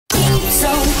so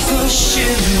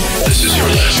pushing. This is your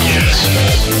last chance.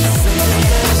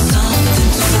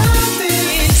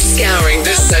 Scouring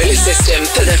the solar system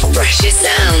for the freshest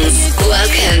sounds.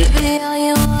 Welcome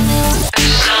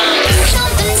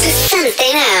to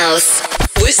Something Else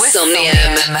with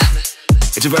Somnium.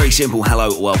 It's a very simple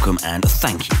hello, welcome, and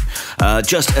thank you.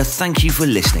 Just a thank you for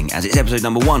listening, as it's episode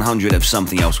number 100 of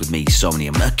Something Else with me,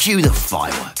 Somnium. Cue the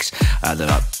fireworks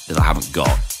that I haven't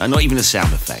got. Not even a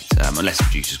sound effect, unless the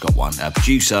producer's got one.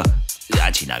 Producer,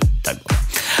 actually no, don't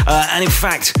bother. And in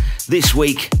fact, this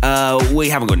week, we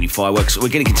haven't got any fireworks. We're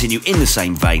going to continue in the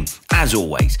same vein, as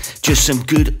always. Just some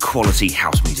good quality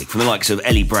house music from the likes of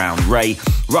Ellie Brown, Ray,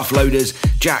 Rough Loaders,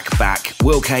 Jack Back,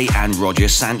 Will K and Roger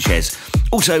Sanchez.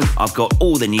 Also, I've got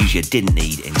all the news you didn't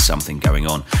need in Something going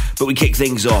on. But we kick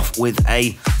things off with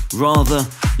a rather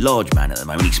large man at the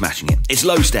moment. He's smashing it. It's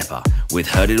Low Stepper with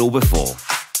Heard It All Before.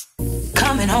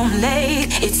 Coming home late,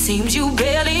 it seems you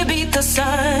barely beat the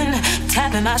sun.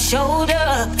 Tapping my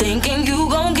shoulder, thinking you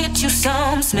gon' get you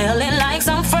some. Smelling like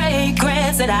some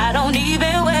fragrance that I don't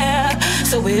even wear.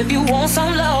 So if you want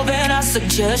some loving, I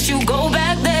suggest you go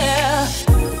back there.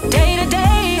 Day to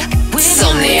day, with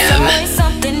Somnium. you,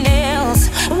 something else.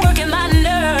 Working my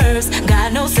nerves,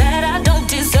 God knows that I don't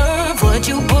deserve what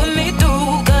you put me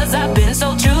through. Cause I've been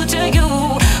so true to you,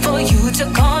 for you to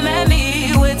come at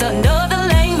me with another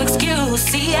lame excuse.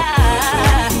 See,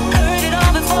 I heard it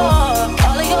all before,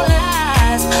 all of your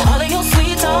lies, all of your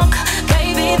sweet talk.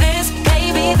 Baby this,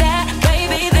 baby that,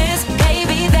 baby this,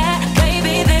 baby that,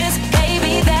 baby this,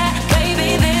 baby that,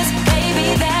 baby this,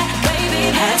 baby that,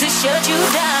 baby. Had to shut you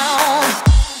down,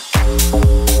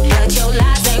 but your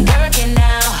lies ain't working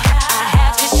now. I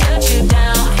have to shut you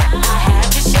down, I have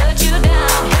to shut you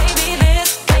down. Baby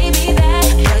this, baby that,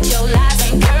 but your lies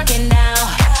ain't working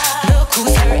now. Look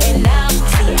who's hurting now.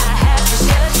 See, I have to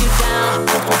shut you down,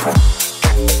 but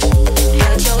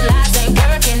your lies ain't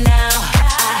working now. I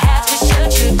have to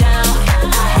shut you down,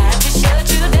 I have to shut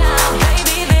you down.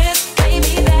 Baby this,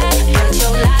 baby that, but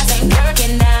your lies ain't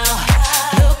working now.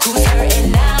 Look who's hurting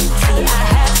now. See, I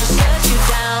have to shut you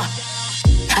down.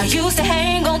 I used to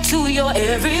hang on to your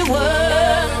every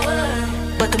word,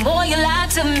 but the more you lied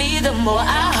to me, the more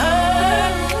I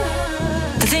heard.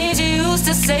 The things you used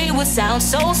to say would sound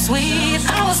so sweet.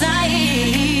 I was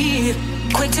naive,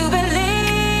 quick to believe.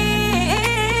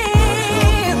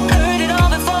 Heard it all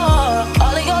before,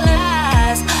 all of your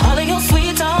lies, all of your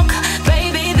sweet talk.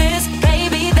 Baby this,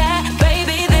 baby that,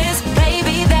 baby this,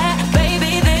 baby that,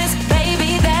 baby this,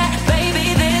 baby that,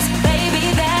 baby this,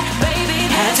 baby that, baby.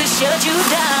 Had to shut you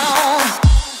down,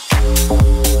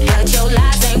 but your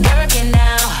lies ain't working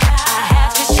now. I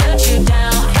have to shut you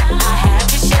down, I have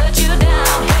to shut you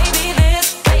down. Baby this,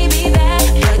 baby that,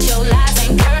 but your lies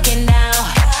ain't working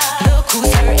now. Look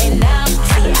who's hurting now.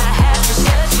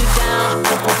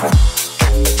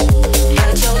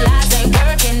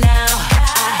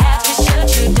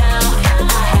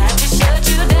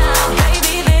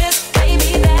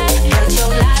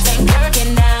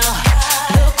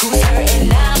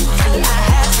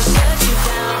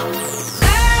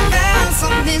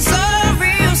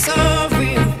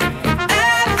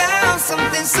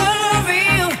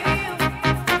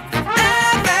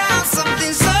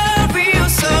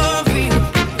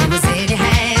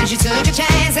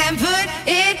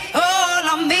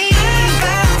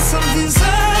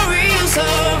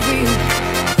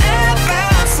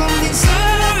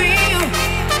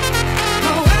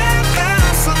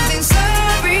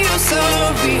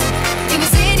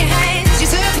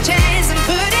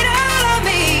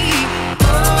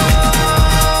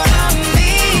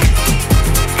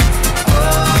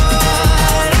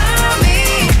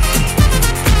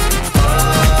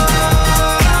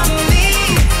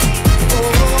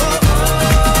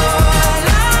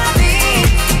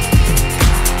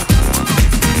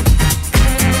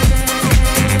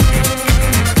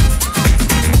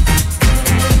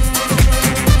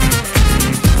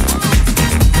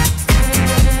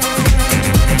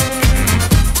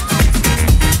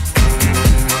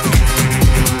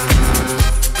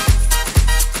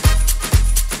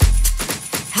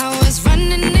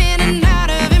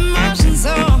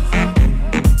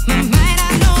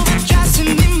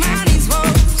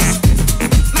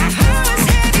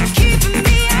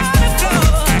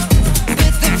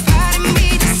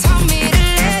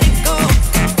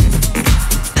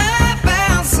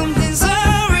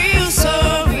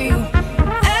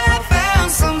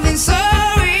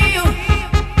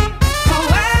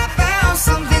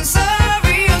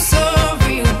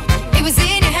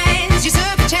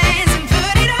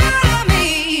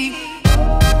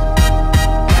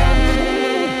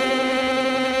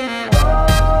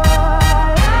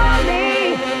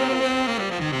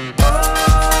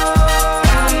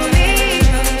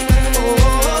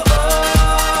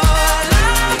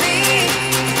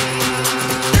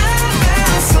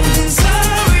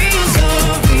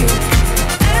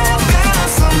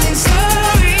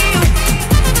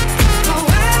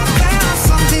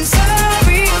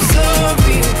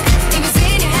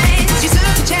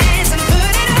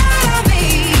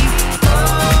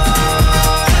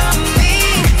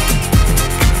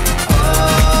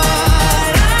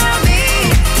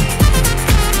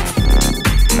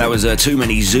 was Too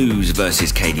Many Zoos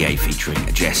versus KDA featuring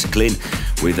Jess Glynn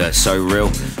with So Real.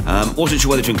 Wasn't sure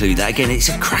whether to include that. Again, it's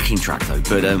a cracking track though,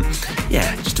 but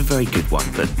yeah, just a very good one,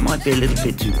 but might be a little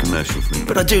bit too commercial for me.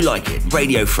 But I do like it.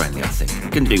 Radio friendly, I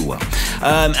think. Can do well.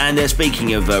 And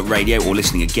speaking of radio or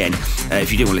listening again,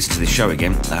 if you do want to listen to this show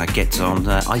again, get on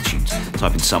iTunes.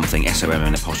 Type in Something,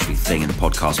 SOMN_thing in the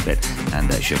podcast bit,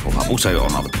 and it should pop up. Also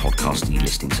on other podcasting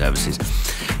listening services.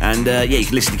 And yeah, you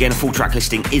can listen again. A full track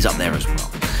listing is up there as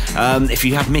well. If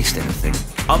you have missed anything.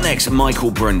 Up next, Michael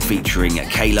Brun featuring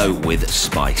Kalo with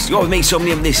Spice. You're with me,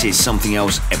 Somnium. This is Something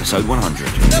Else, episode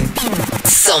 100.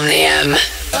 Somnium.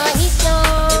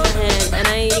 And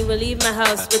I ain't even leave my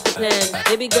house with the plan.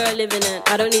 Baby girl living in,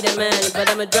 I don't need a man. But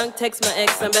I'm a drunk, text my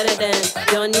ex, I'm better than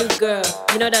your new girl.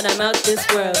 You know that I'm out this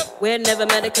world. We're never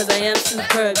matter cause I am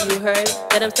superb. You heard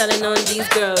that I'm selling on these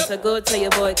girls. So go tell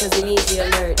your boy cause he needs the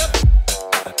alert.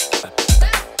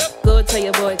 Go tell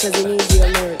your boy cause he needs the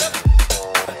alert.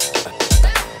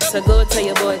 So go tell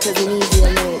your boy cause he needs the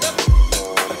alert.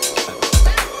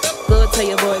 Go tell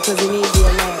your boy cause he needs the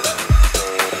alert.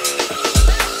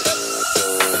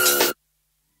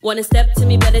 Wanna step to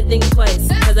me, better think twice.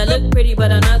 Cause I look pretty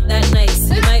but I'm not that nice.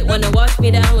 You might wanna wash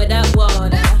me down with that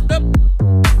water.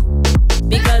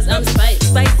 Because I'm spicy.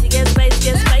 Spicy, get spicy,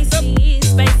 get spicy.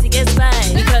 Spicy, get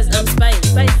spicy. Because I'm spicy.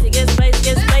 Spicy, get spicy,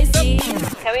 get spicy.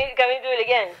 Can we do it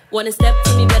again? Wanna step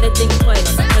to me, better think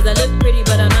twice. Cause I look pretty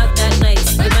but I'm not that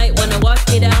nice. You might wanna wash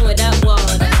me down with that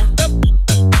water.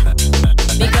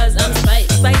 Because I'm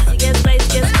spicy. Spicy, get spicy,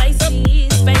 get spicy.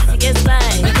 Spicy, get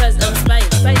spicy. Because I'm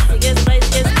spicy. Spicy, get spicy,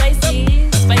 get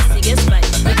spicy. Spicy, get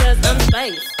spicy. Because I'm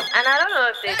spicy. And I don't know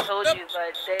if they told you,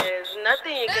 but there's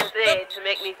nothing you can say to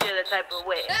make me feel the type of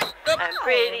way. I'm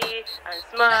pretty, I'm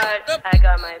smart, I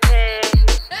got my pay.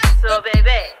 So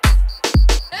baby,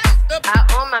 I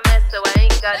own my mess so I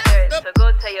ain't got dirt. So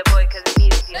go tell your boy cause he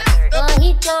needs the alert.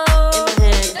 Mojito in my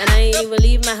hand, and I ain't even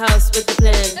leave my house with the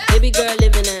plan. Baby girl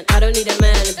living in, I don't need a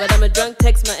man. But I'm a drunk,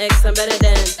 text my ex, I'm better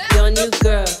than your new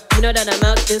girl. You know that I'm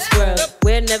out this world.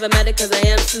 We're never matter cause I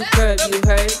am superb. You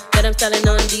heard that I'm selling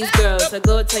on these girls. So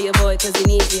go tell your boy cause he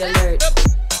needs the alert.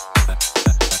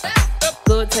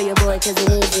 Go tell your boy cause he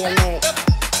needs the alert.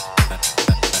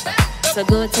 So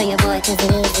go tell your boy cause he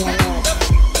needs the alert.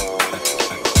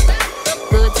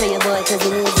 Go tell your boy cause he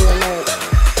needs the alert.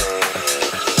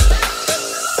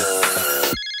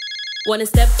 Wanna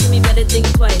step to me, better think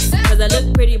twice. Cause I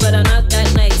look pretty but I'm not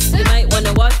that nice. You might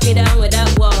wanna wash me down with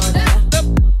that water.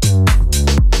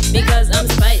 Because I'm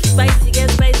spicy. Spicy, get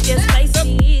spicy, get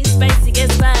spicy. Spicy,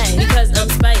 get spicy. Because I'm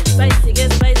spicy. Spicy,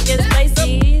 get spicy, get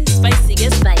spicy. Spicy,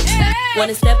 get spicy.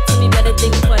 Wanna step to me, better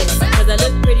think twice. Cause I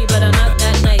look pretty but I'm not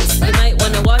that nice. You might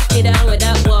wanna wash me down with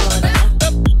that water.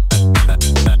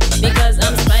 Because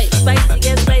I'm spicy. Spicy,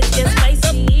 get spicy, get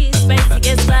spicy. Spicy,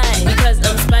 get spicy. Because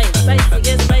I'm spicy. Spicy,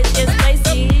 get spicy, get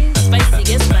spicy. Spicy,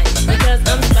 get spicy. Because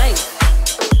I'm spicy.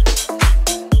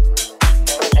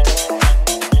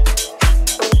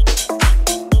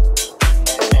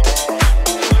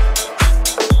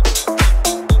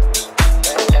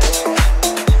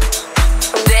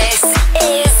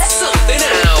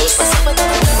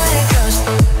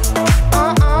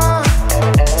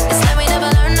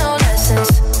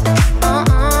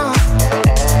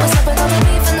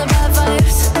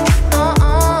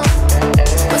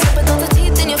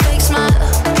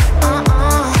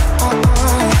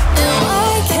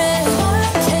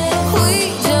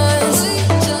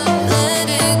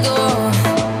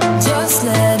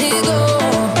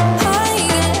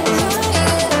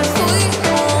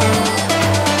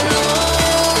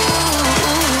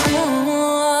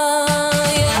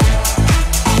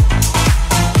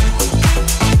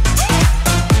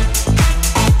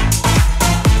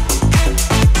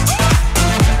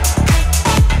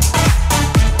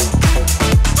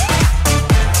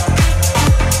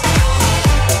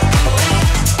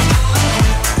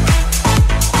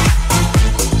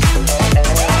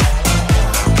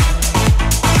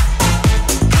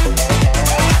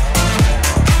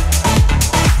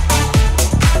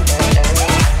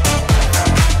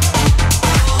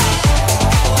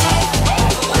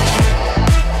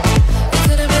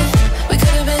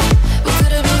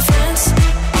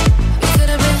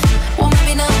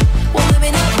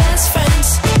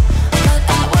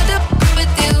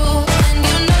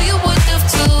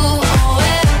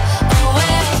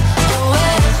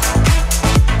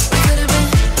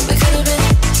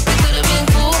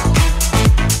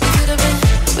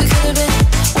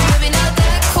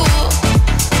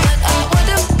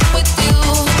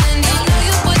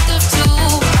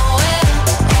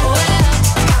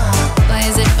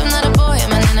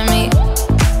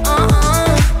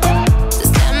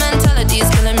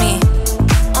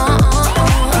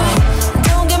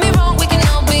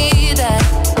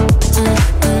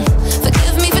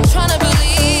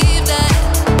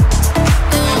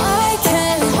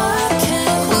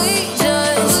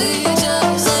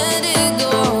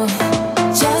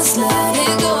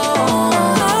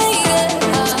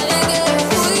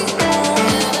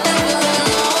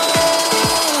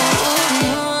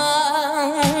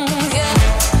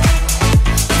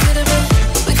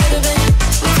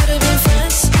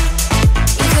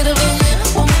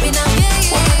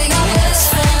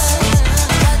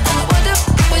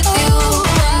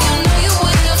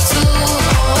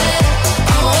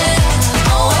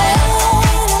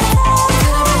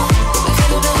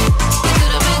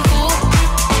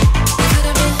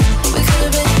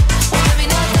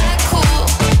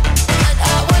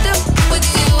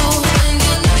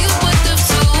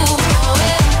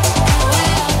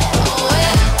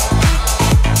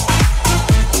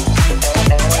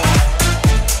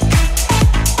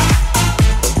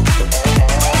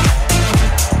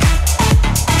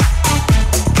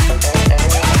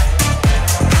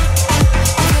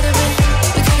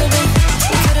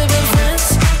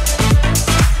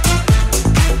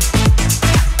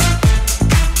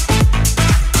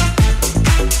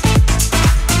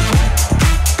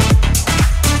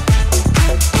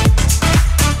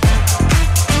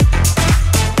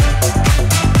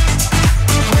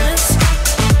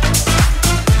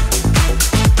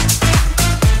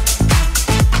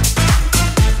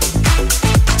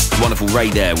 Ray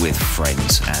there with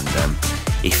Friends, and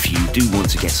if you do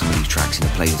want to get some of these tracks in a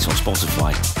playlist on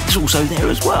Spotify, it's also there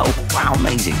as well. Wow,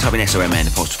 amazing. Type in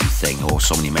SOMN_thing or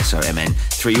Somnium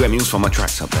SOMN3UM. You'll find my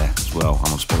tracks up there as well.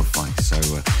 I'm on Spotify, so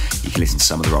you can listen to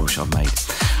some of the rubbish I've made.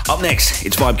 Up next,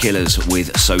 it's Vibe Killers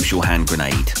with Social Hand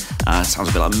Grenade. Sounds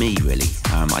a bit like me, really.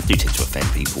 I do tend to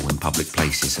offend people in public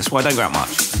places. That's why I don't go out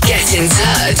much. Get in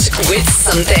touch with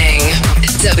Something.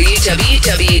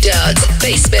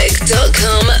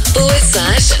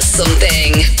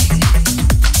 www.facebook.com/something.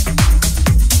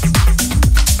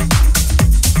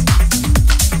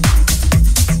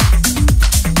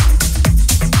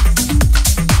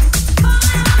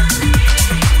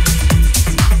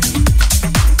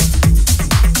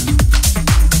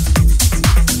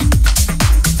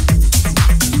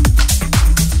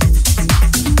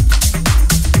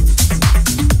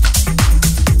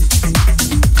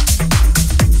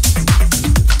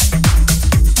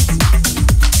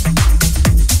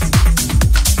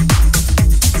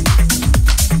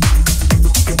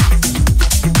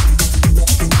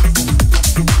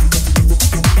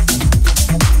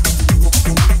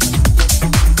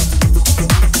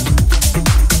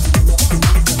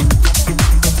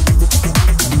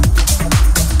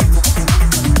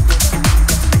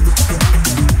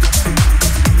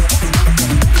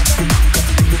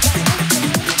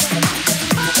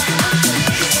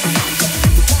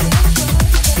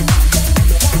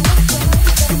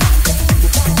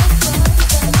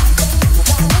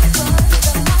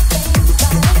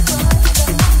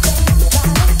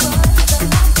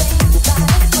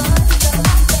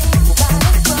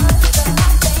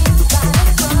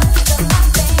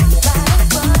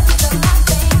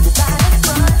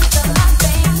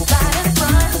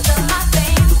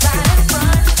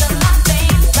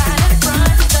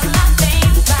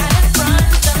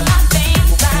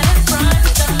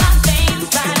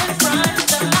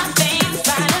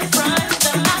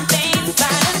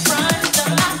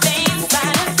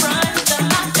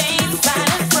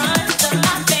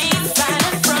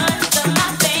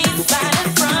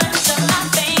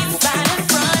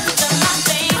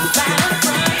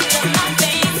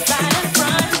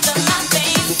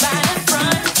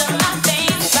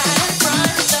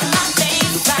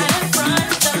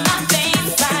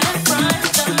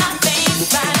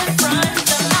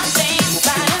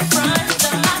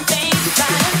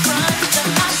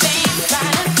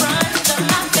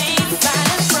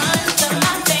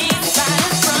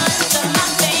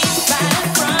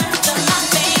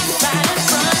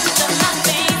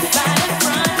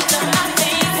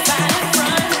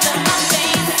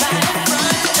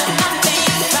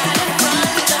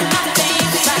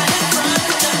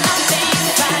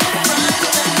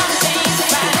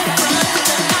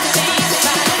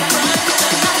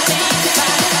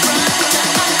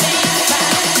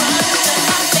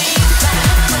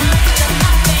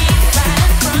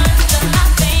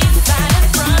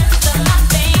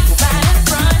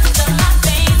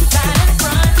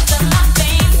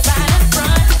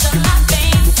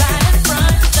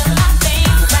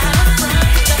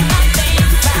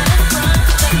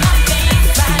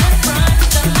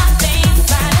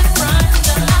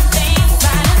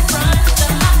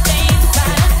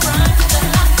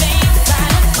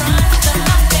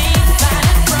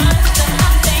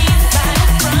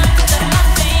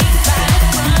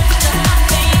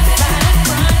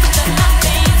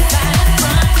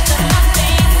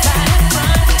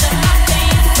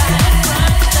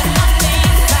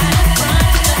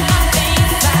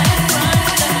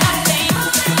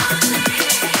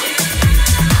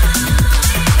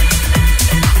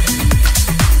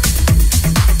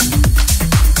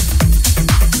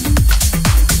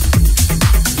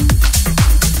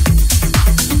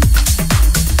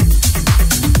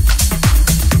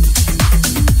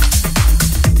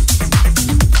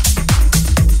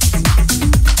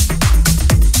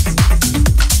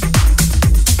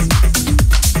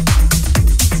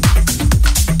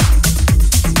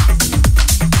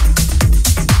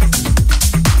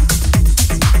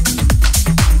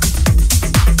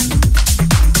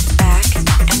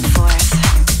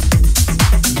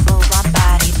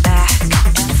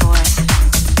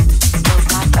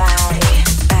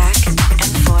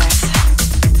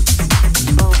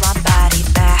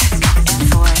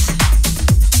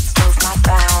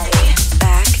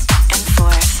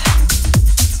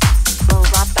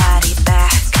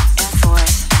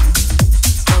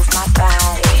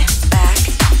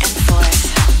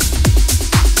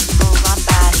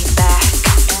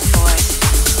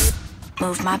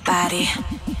 move my body.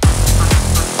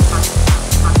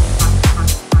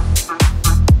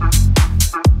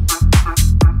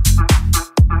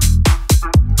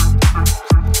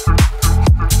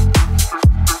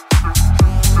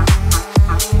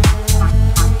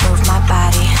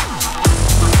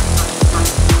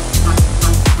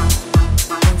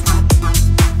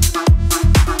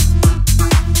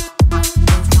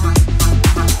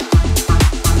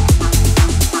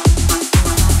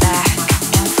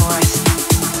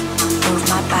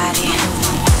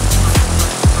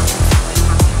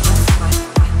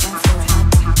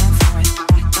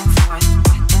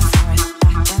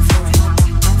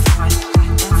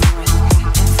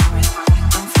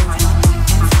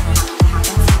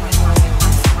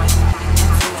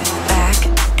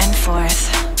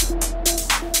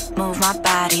 my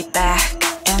body back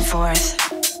and forth.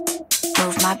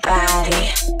 Move my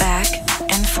body back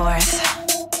and forth.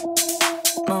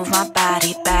 Move my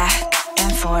body back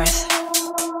and forth.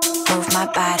 Move my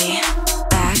body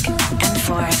back and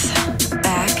forth.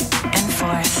 Back and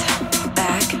forth.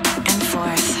 Back and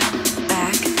forth.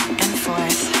 Back and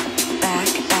forth. Back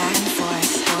and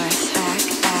forth.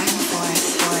 Back and forth.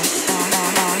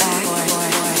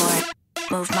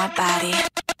 Move my body.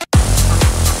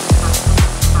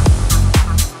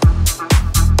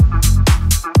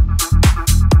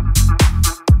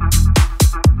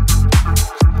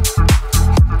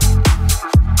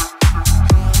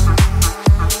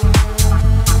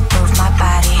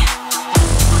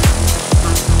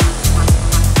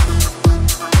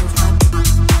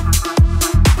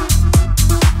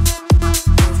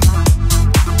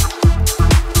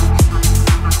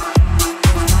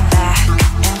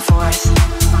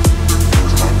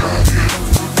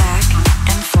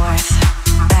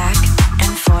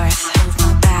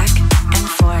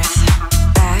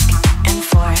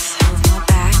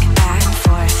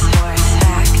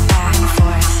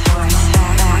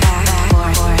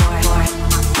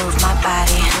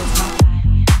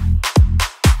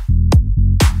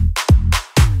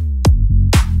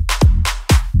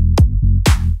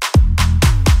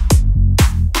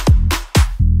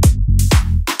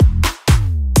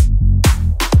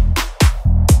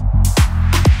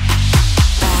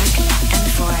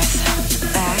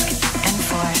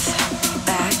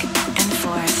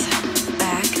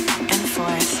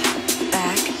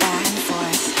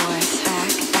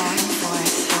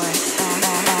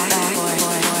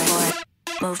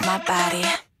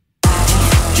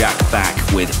 Jack Back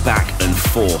with Back and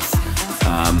Forth.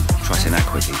 Try saying that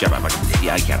quickly. Jack Back.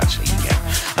 Yeah, you can actually. You can.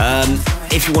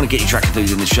 If you want to get your track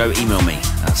included in the show, email me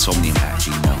at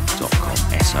somnium@gmail.com.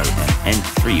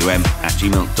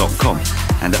 SOMN3UM@gmail.com.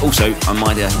 And also, I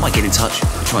might get in touch.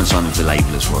 We'll try and sign them for the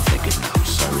label as well if they're good enough.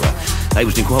 So,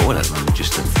 label's doing quite well at the moment,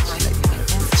 just to let you know.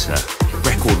 It's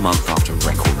record month after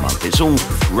record month. It's all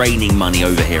raining money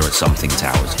over here at Something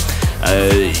Towers.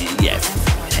 Yeah,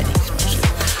 pennies mostly.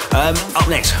 Up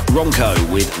next, Ronco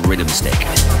with Rhythm Stick.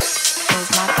 Move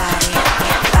my body.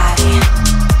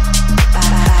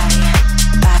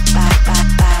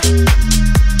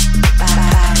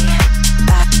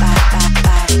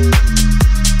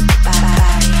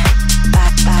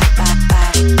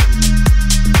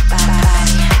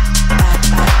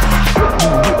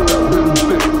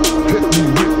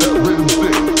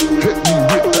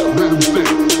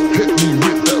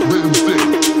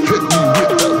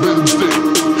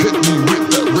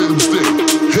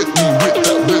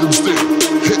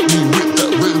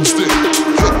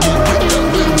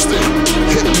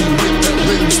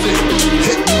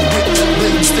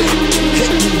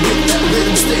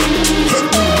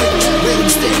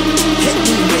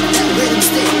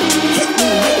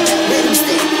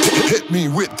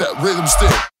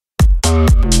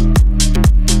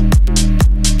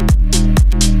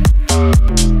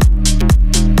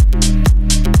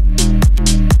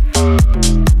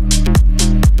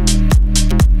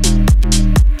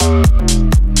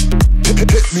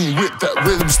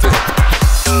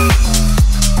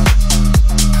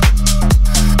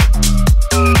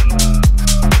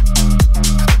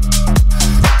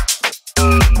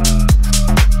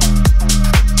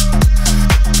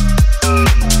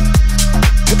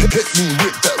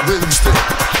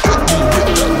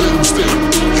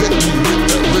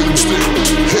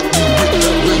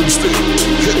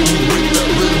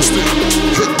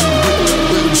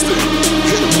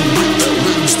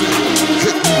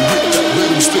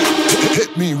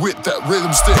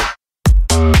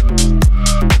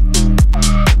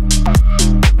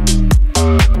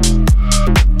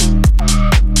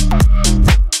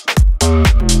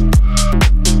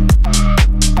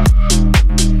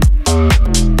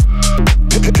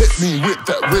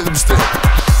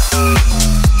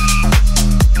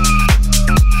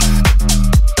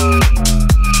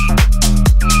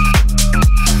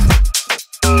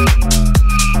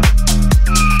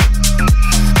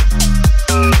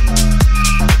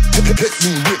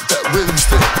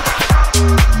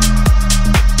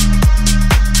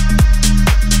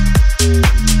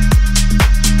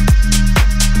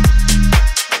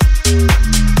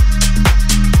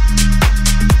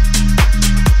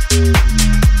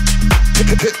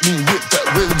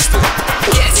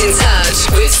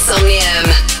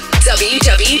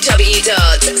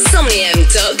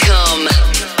 www.somnium.com.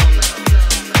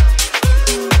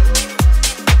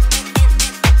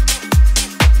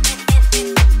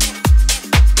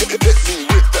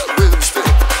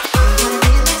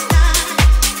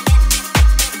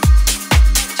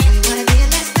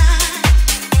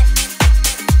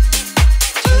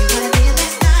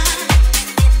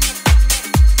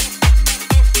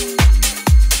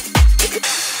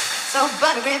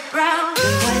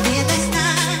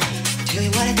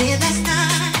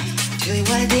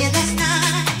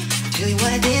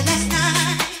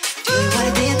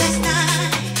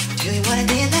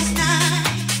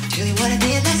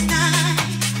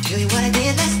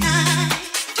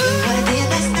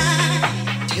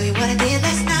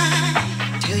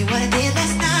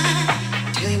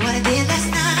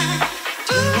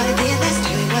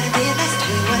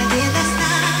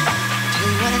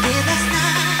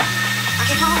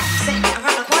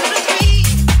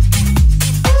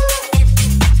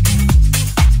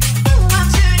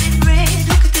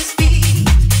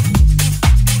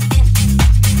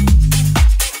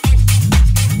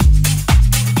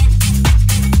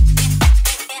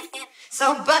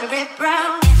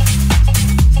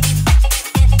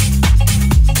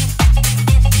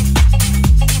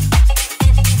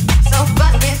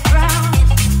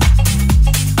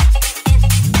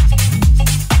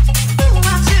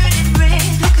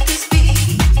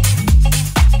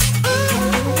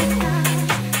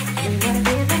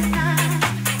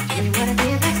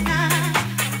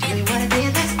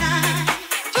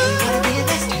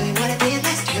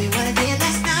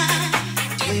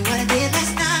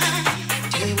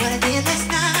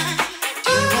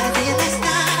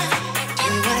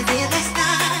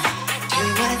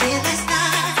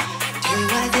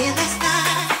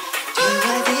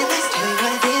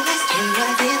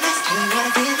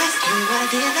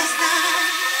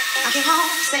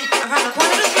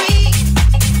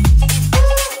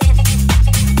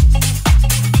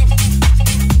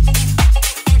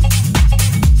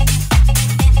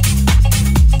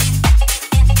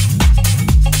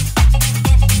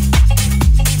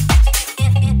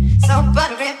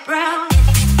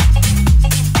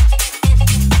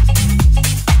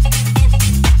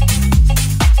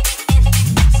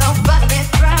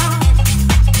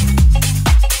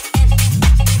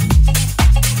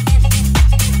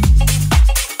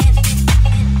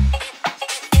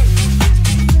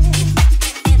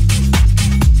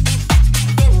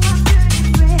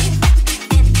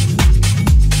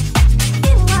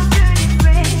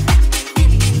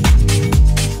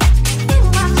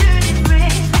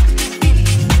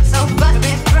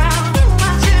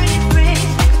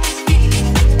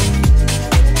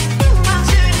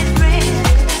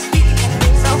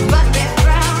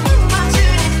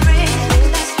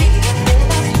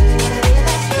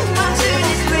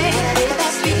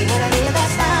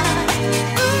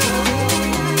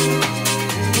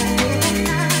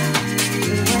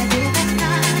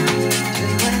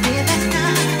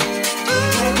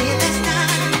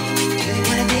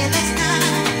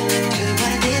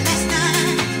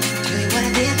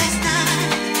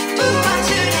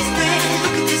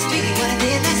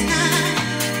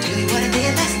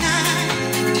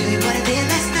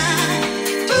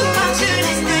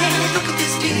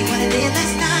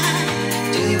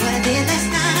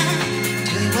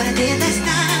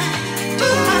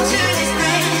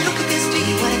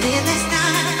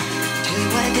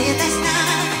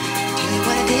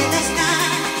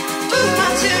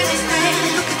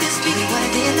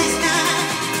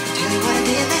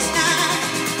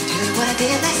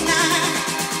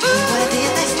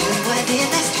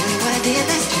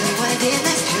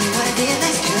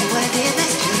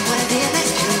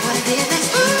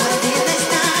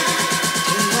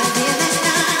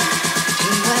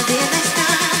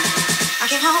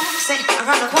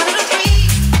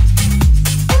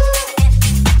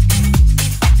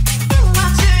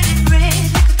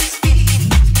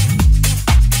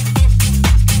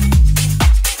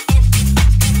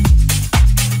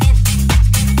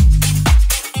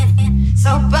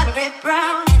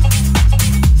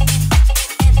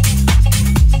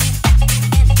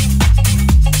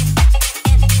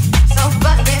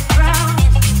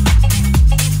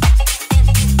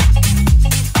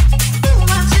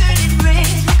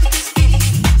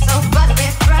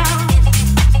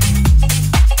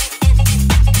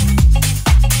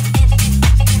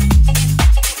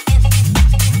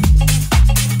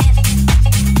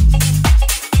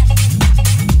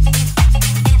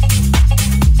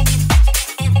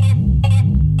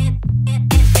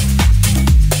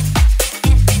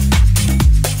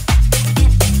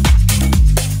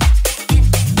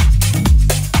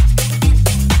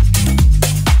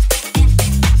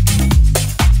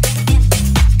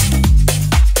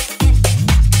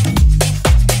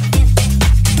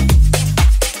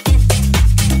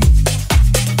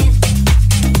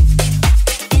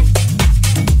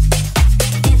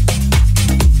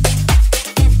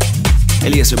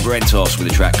 Ilias and Brentos with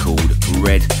a track called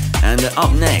Red. And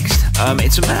up next,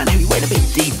 it's a man who went a bit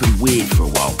deep and weird for a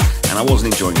while, and I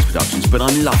wasn't enjoying his productions, but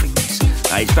I'm loving this.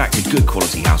 It's back to good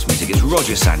quality house music. It's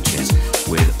Roger Sanchez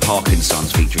with Park and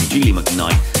Sons featuring Julie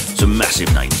McKnight, some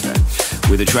massive names there,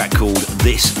 with a track called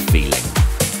This Feeling.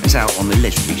 It's out on the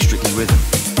legendary Strictly Rhythm.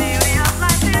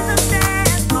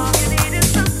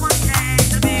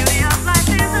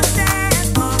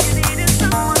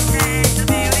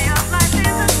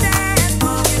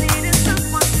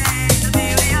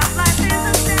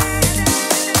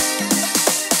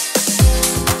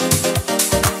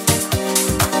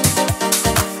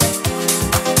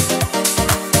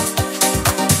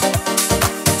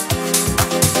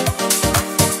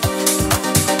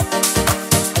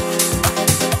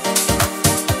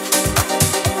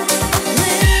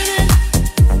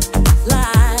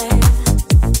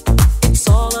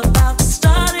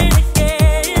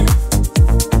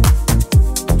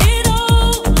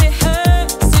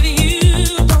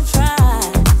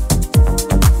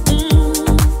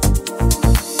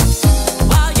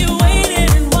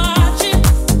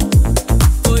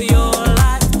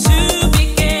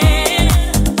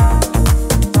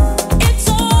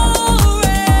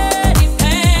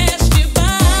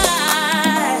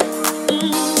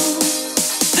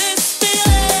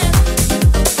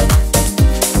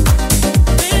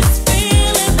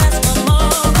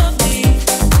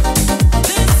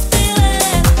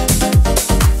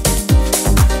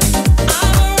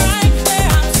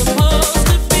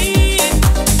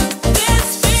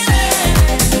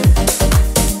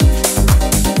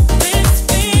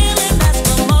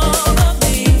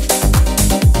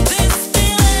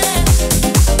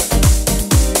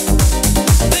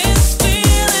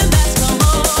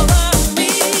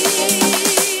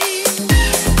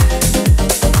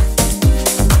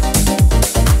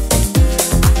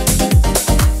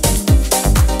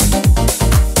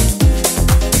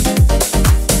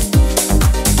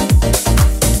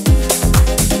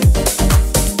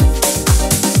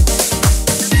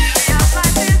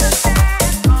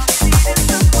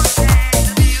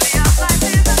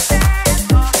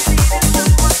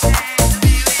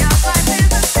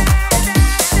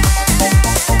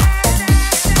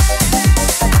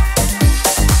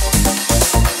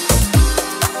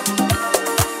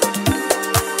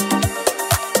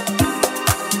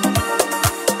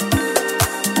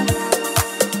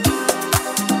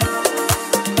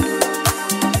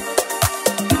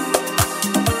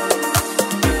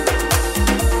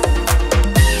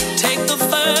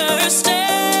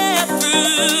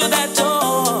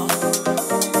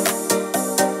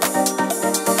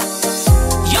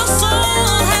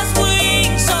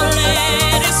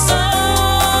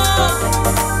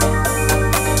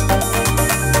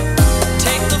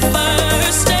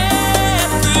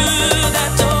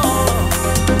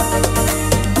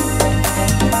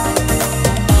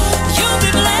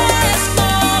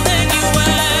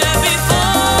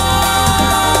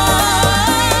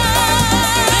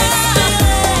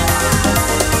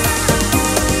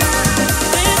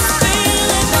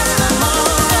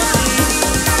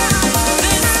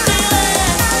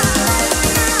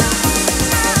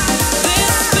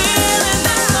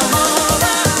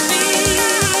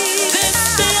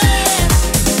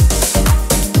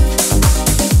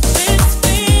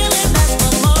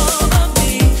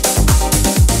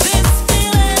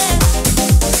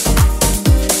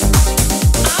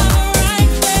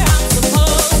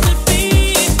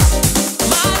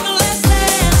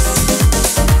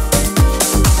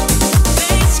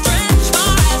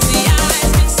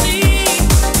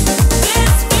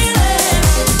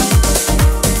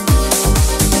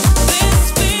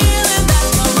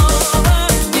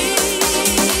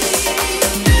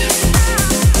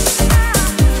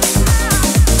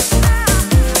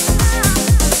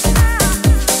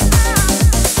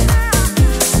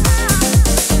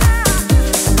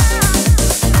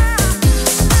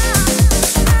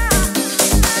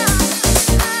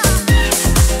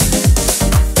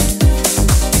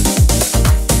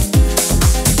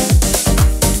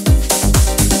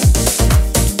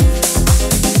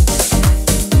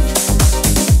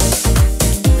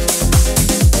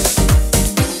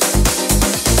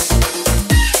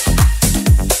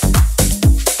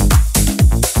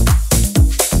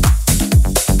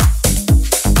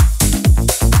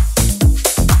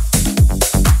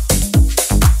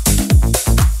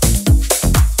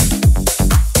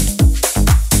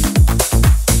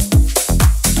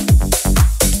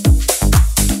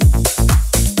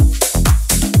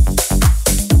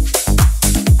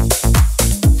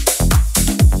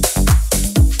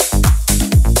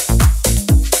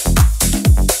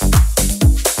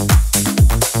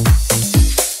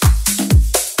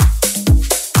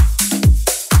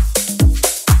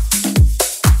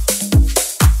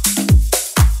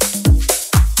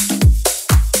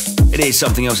 It is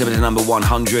Something Else, episode number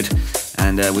 100,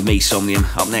 and with me, Somnium.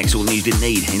 Up next, all the news you didn't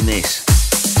need in this.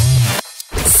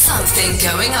 Something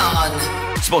going on.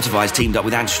 Spotify's teamed up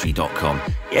with Ancestry.com.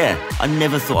 Yeah, I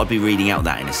never thought I'd be reading out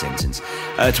that in a sentence.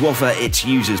 To offer its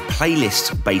users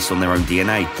playlists based on their own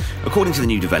DNA. According to the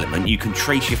new development, you can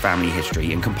trace your family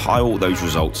history and compile those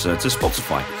results to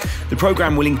Spotify. The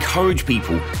program will encourage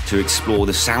people to explore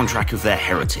the soundtrack of their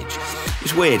heritage.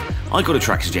 It's weird, I got a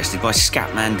track suggested by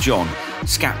Scatman John.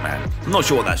 Scatman. I'm not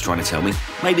sure what that's trying to tell me.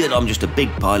 Maybe that I'm just a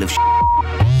big pile of shit.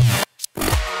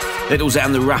 Little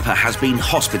Xan the rapper has been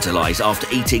hospitalised after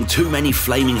eating too many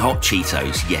flaming hot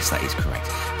Cheetos. Yes, that is correct.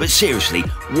 But seriously,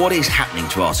 what is happening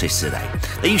to artists today?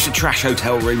 They used to trash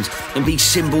hotel rooms and be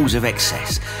symbols of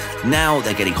excess. Now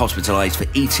they're getting hospitalised for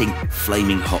eating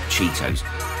flaming hot Cheetos.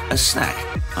 A snack,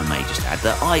 I may just add,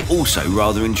 that I also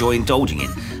rather enjoy indulging in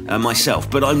myself,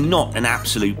 but I'm not an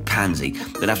absolute pansy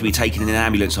that have to be taken in an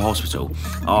ambulance to hospital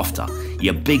after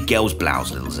your big girl's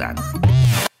blouse, Little Xan.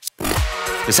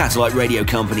 The satellite radio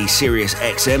company Sirius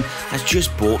XM has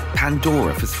just bought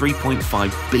Pandora for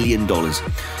 $3.5 billion.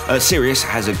 Sirius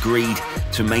has agreed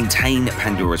to maintain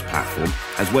Pandora's platform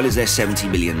as well as their 70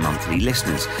 million monthly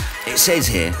listeners. It says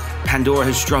here, Pandora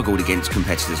has struggled against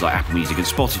competitors like Apple Music and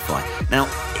Spotify. Now,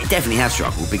 it definitely has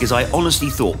struggled because I honestly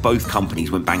thought both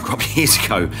companies went bankrupt years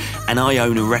ago and I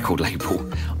own a record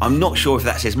label. I'm not sure if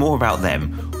that says more about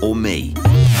them or me.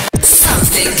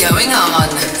 Something going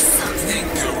on.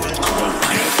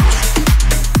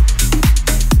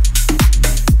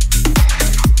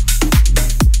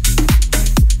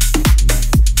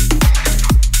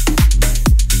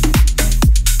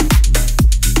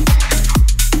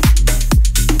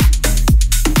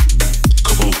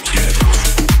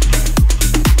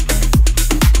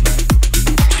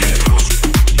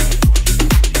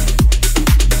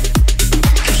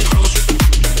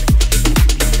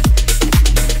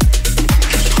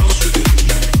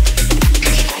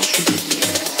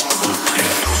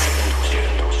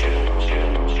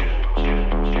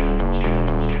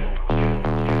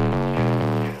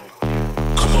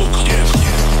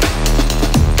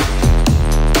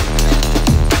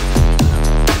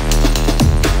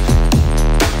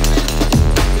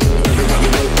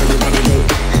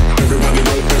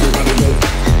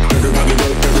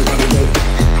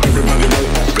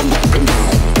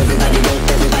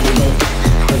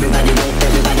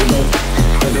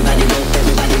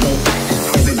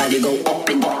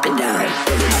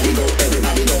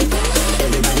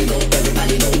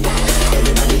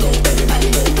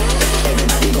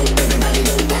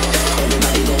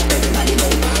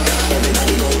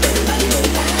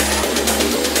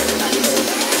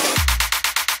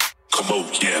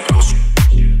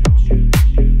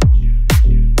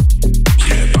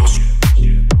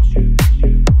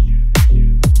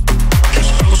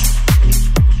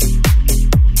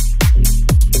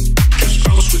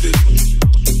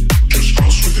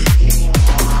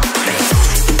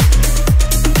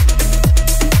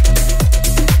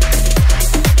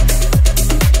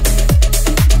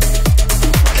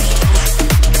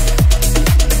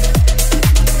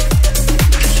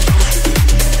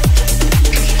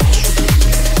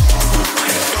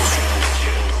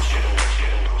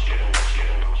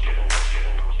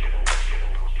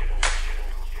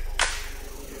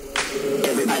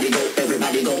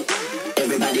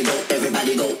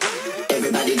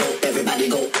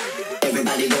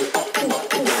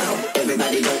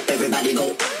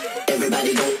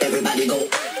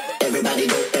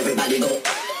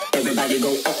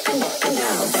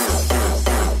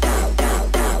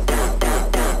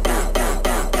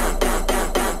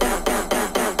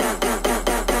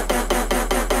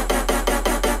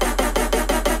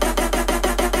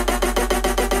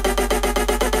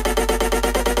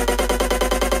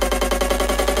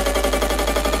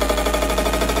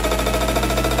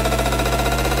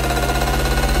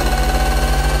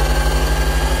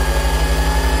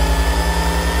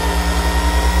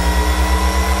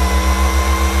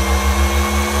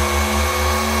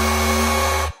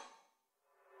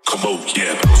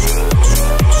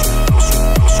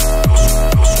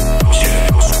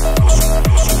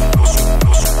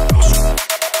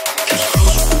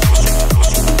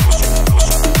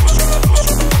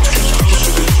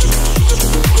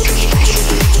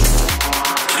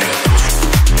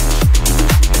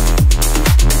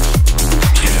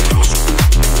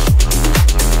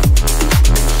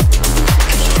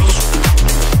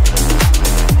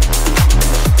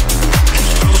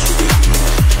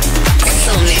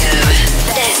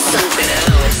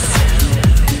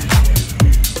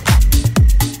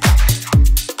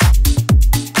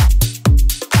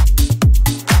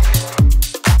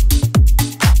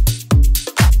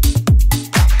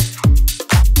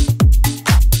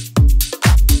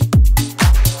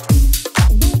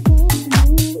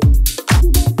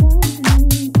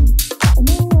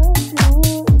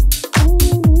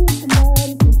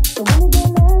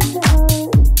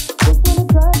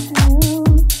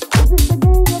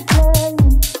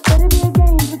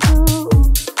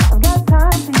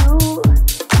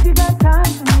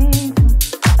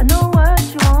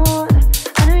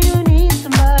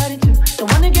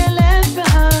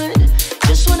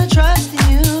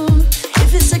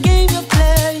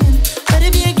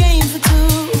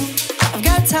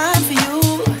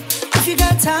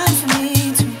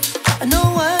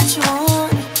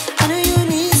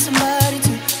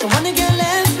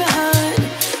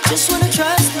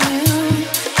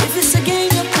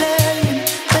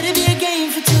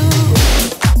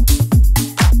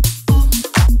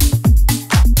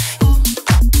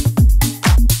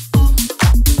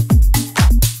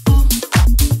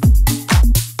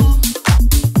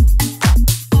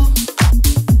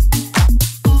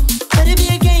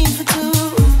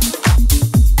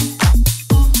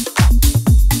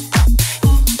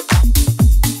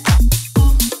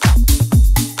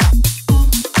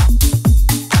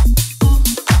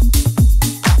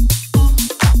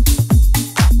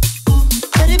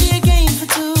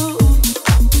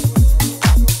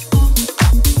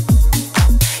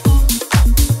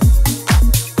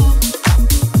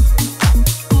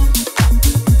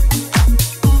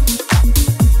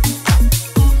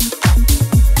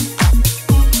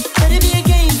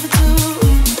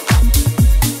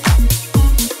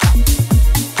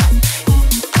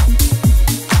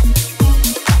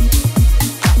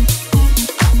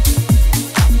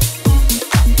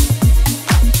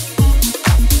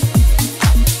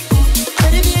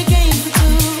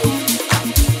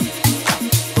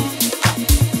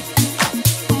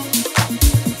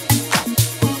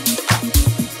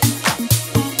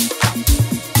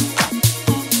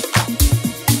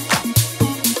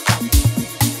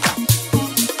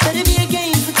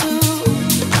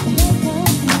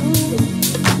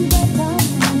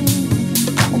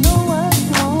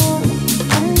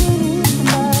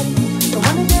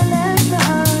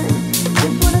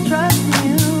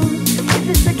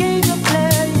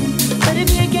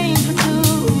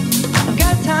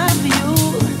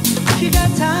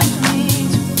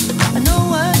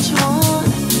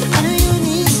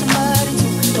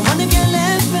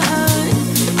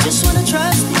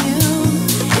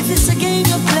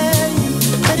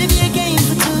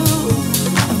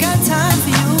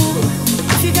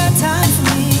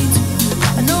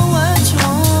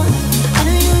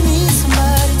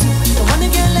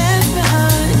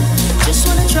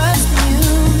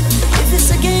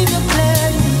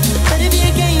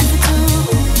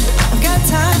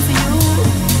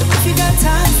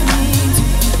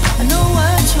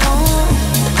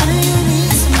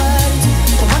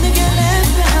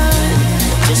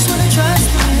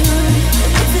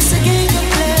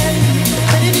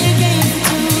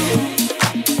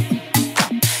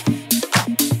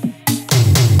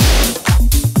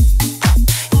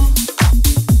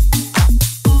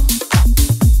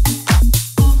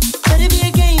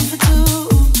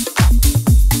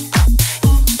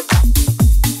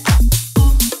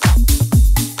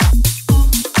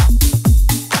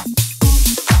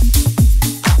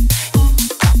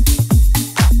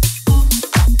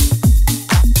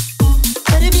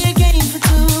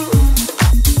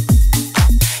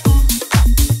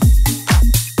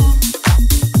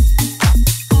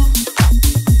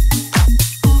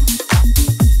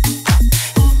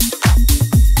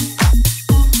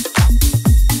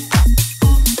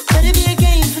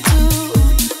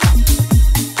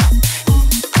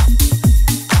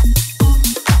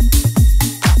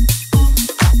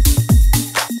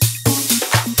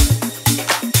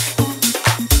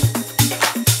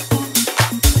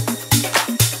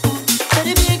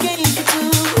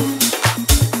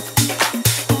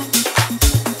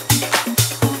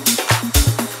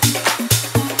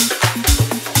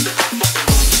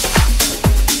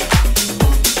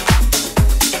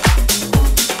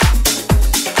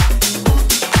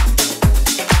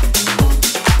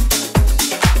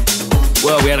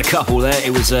 we had a couple there.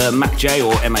 It was Mac J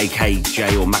or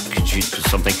MAKJ or Mac or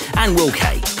something, and Will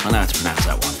K. I know how to pronounce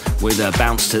that one. With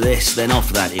Bounce to This. Then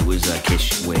after that, it was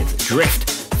Kish with Drift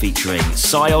featuring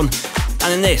Scion.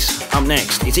 And then this, up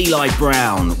next, it's Eli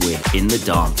Brown with In the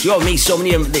Dance. You're me,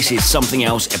 Somnium. This is Something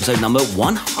Else, episode number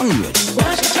 100.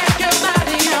 Somnium.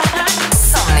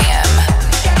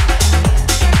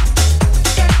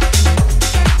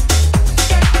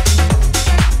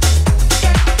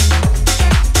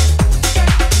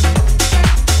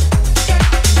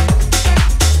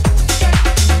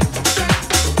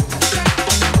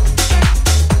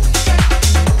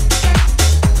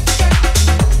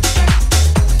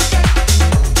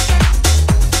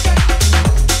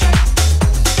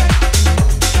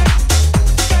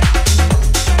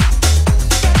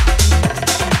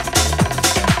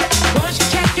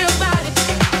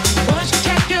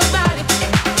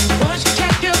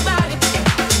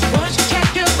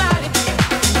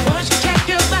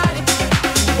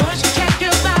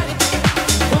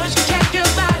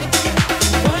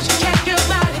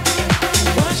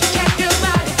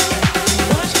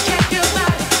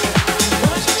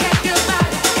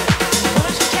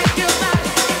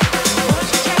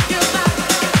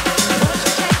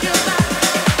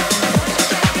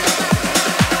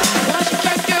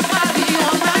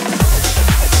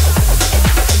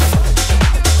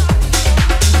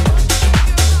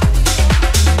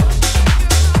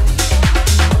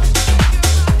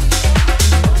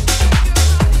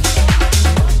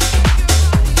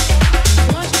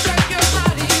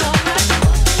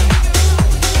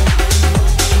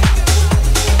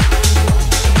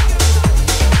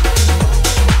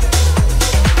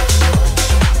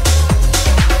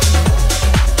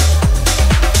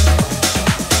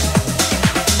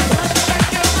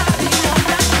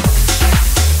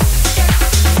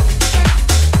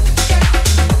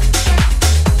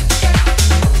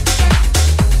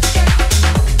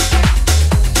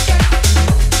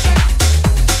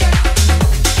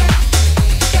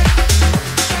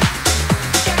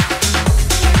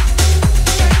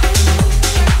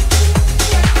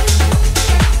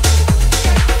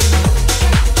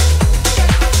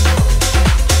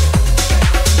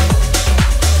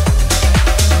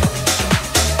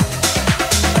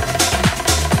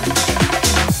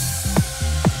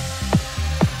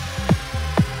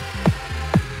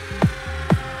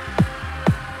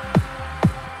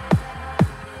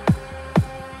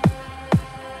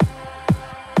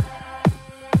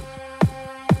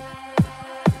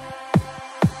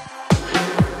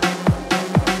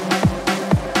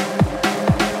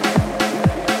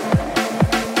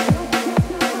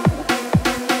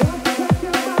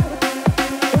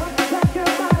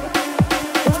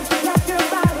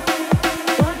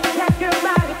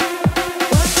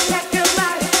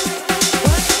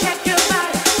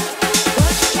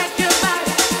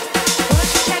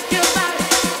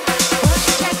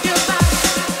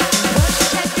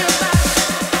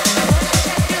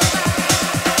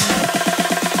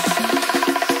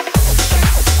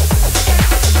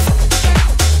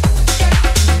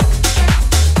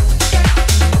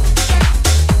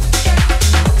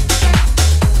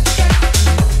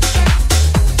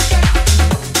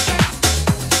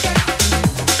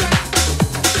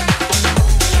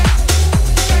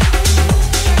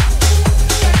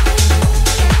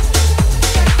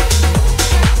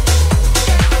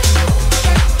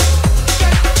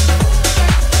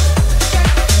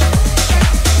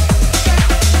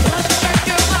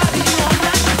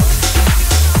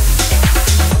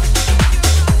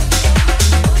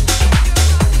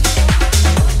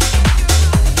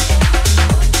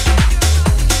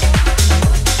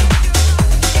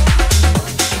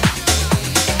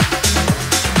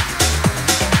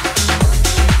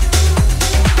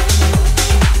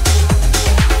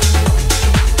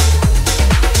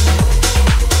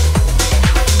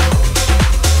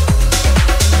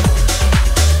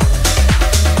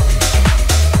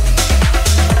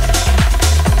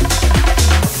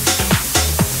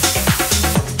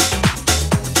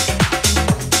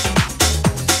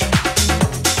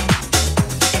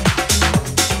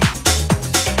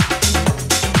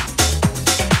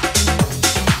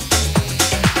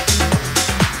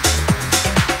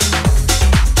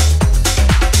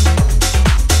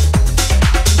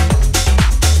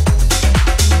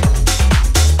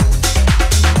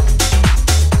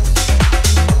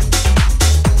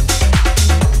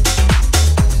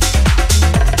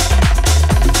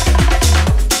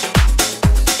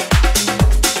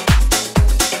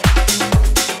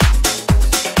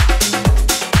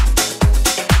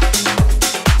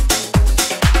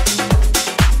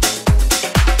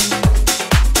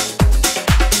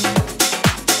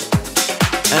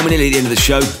 And we're nearly at the end of the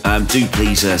show. Do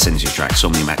please send us your track,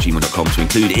 somnium@gmail.com, to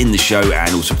include in the show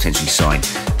and also potentially sign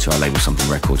to our label Something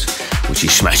Records, which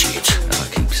is smashing it, as I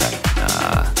keep saying.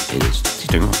 It is. It's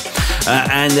doing right.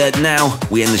 And now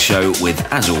we end the show with,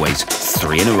 as always,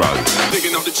 3 in a row.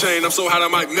 Picking up the chain, I'm so hot I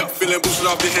might melt. Feeling boosted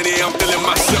off the Henny, I'm feeling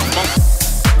myself.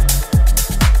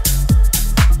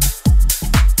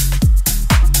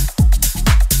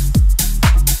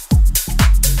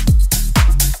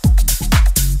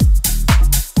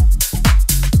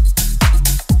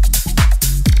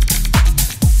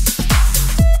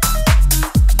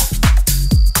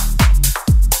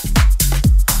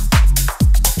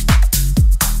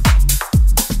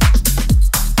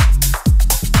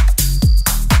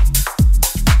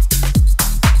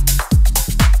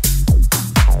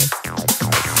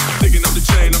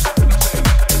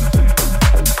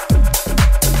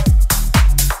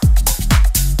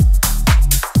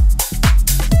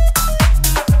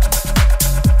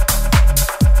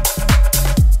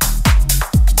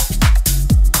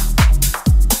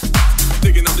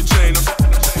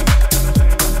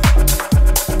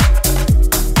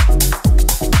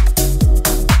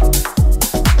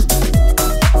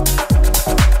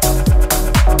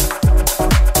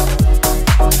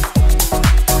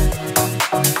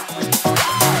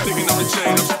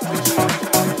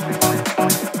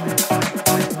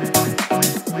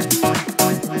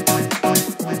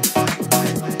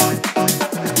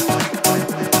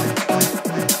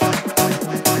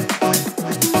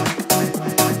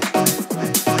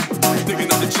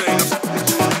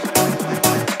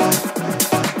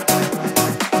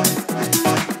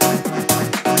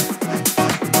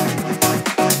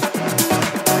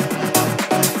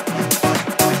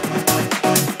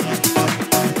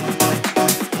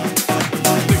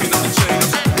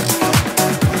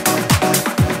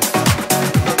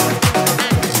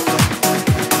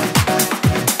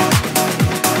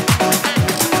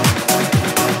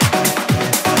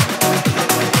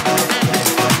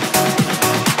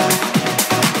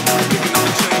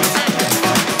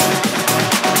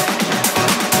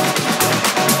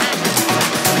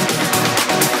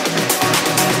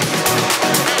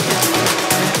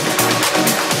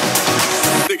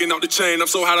 I'm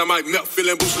so hot I might melt.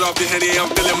 Feeling boosted off the Henny, I'm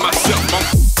feeling myself.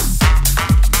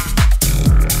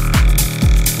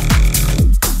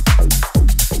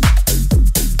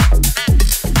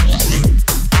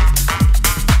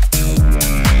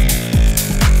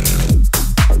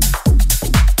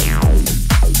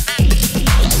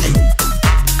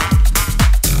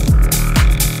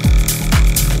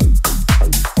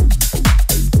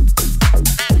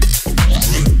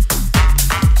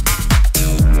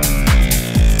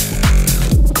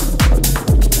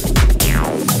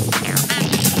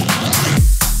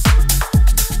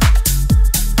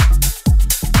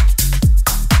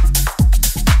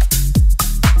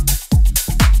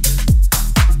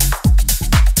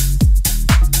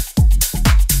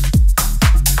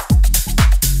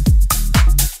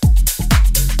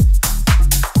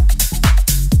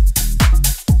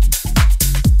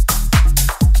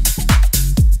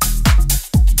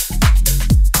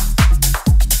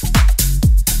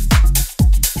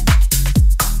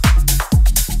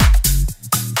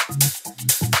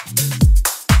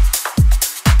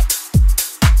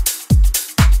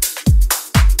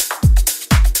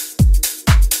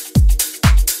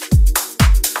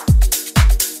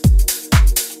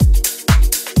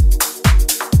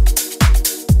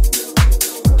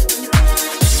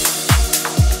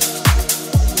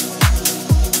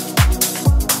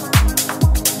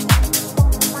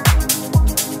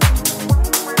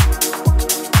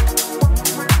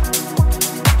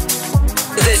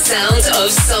 sound of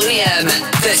Somnium,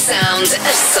 the sound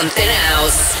of something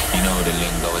else. You know the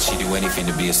lingo, she do anything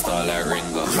to be a star like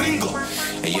Ringo.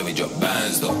 And you ever drop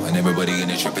bands though, and everybody in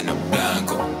the trap in the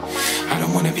blanco. I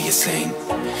don't wanna be a saint,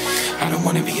 I don't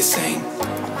wanna be a saint,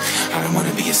 I don't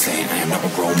wanna be a saint. I am not a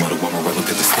role model, I'm a rebel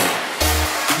to the state.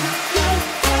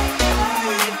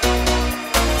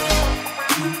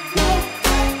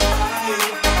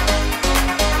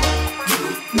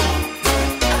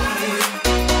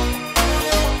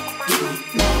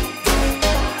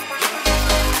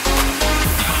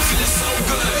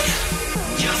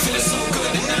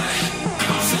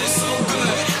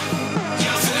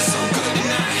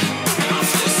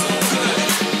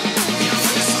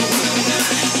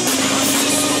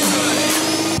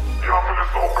 Y'all feeling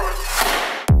so good.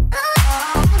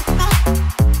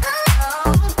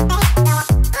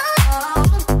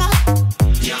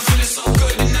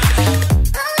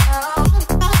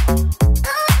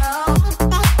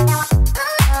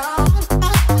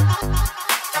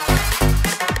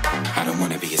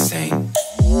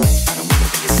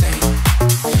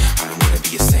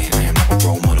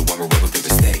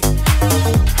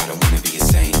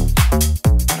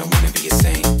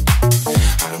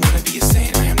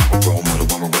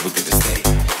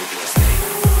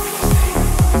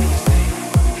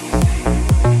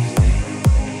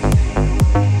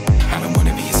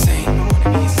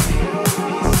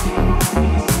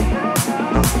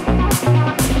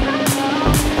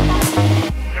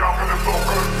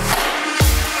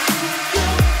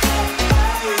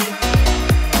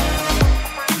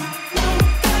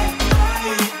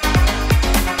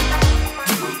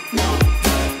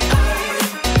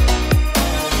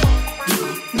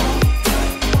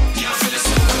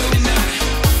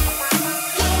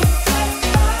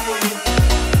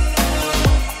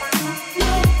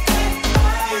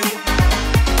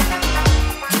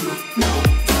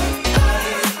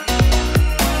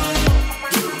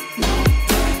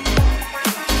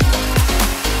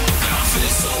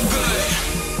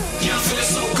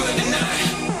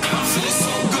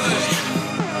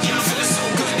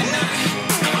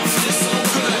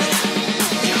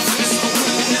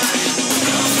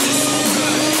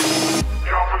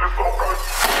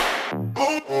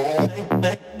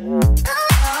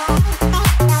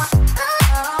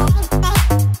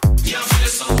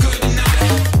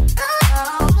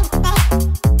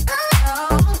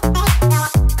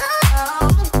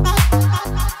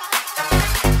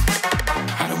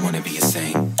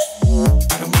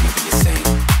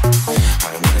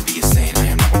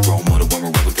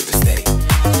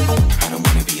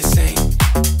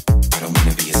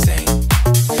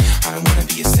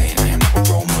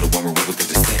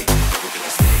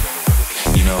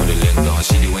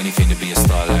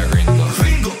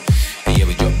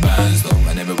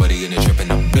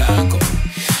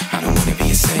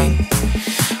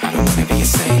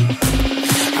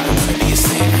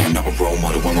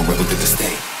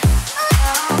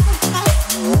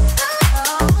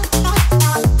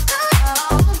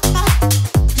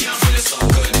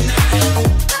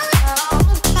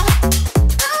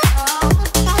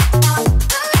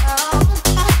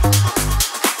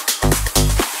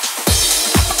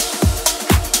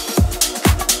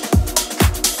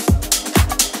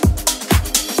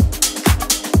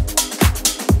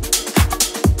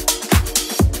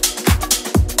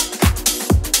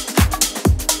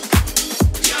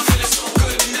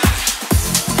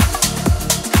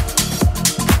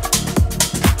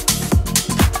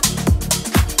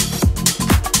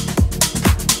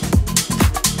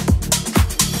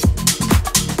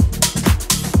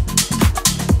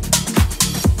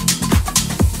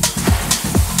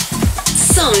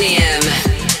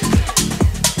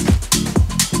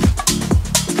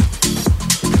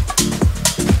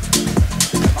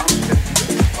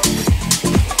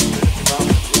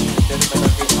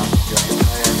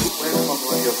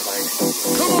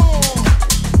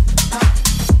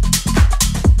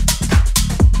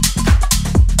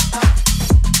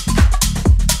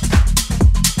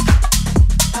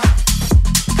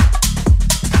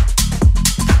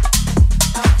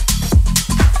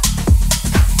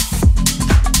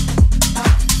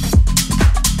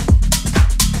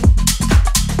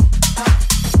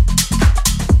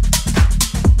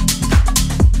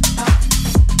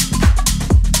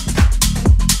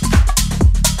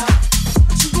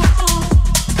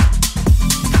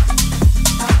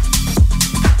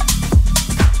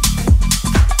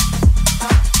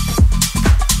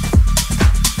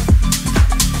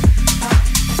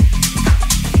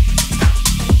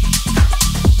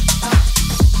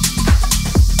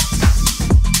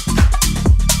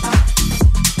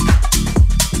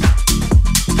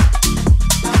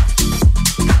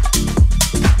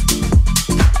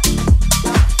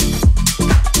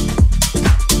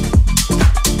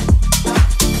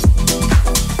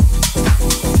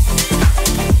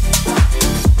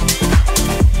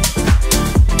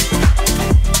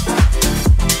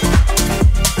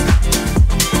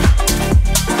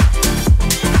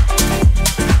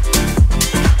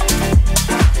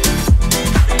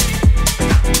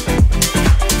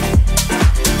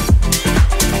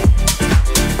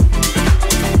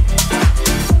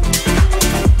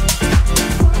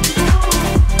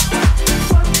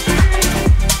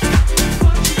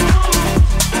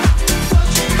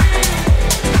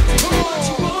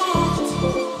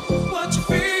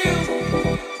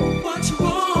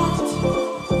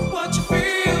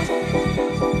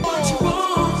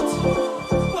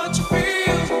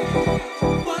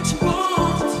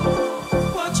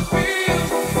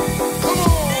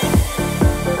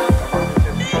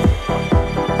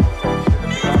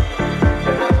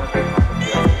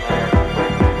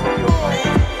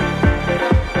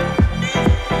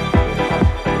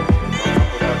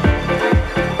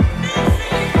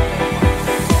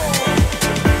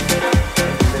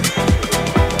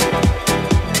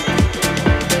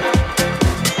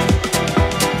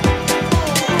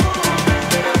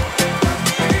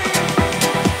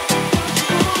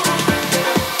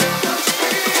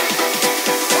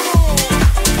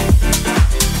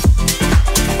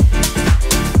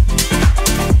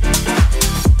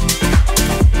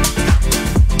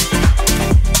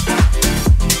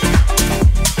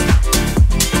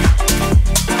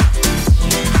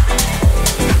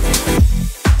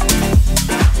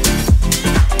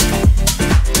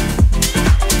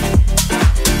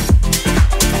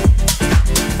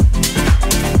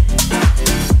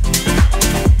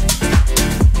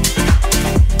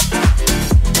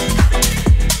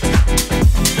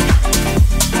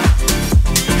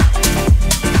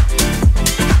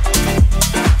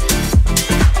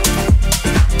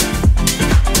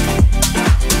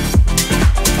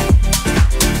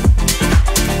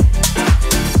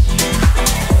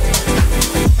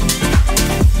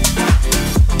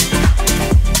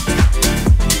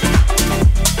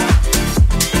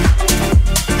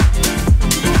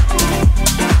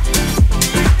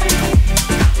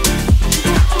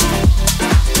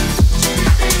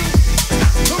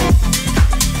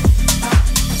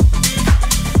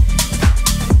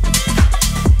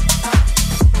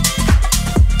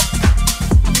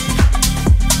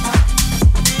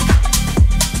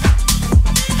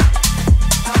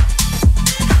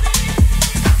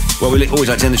 Well, we always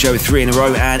like to end the show with 3 in a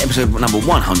row, and episode number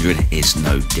 100 is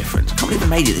no different. I can't believe I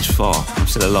made it this far. I'm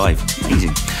still alive.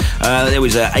 Amazing. There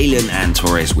was Aylin and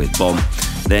Torres with Bomb.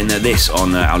 Then this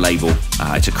on our label,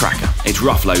 it's a cracker. It's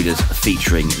Rough Loaders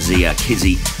featuring Zia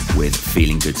Kizzy with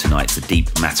Feeling Good Tonight. It's the Deep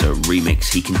Matter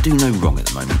remix. He can do no wrong at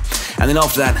the moment. And then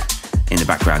after that, in the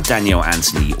background, Danielle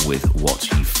Anthony with What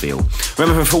You Feel.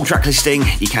 Remember, for full track listing,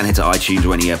 you can head to iTunes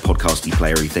or any podcasty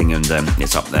playery thing, and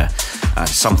it's up there.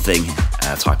 Something,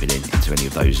 type it into any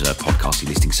of those podcasty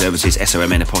listing services,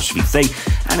 SOMN',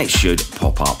 and it should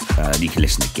pop up. You can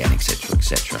listen again, etc.,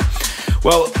 etc.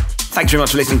 Well, thanks very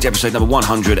much for listening to episode number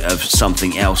 100 of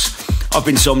Something Else. I've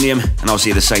been Somnium, and I'll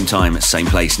see you at the same time, same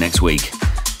place next week.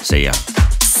 See ya.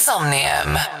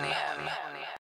 Somnium.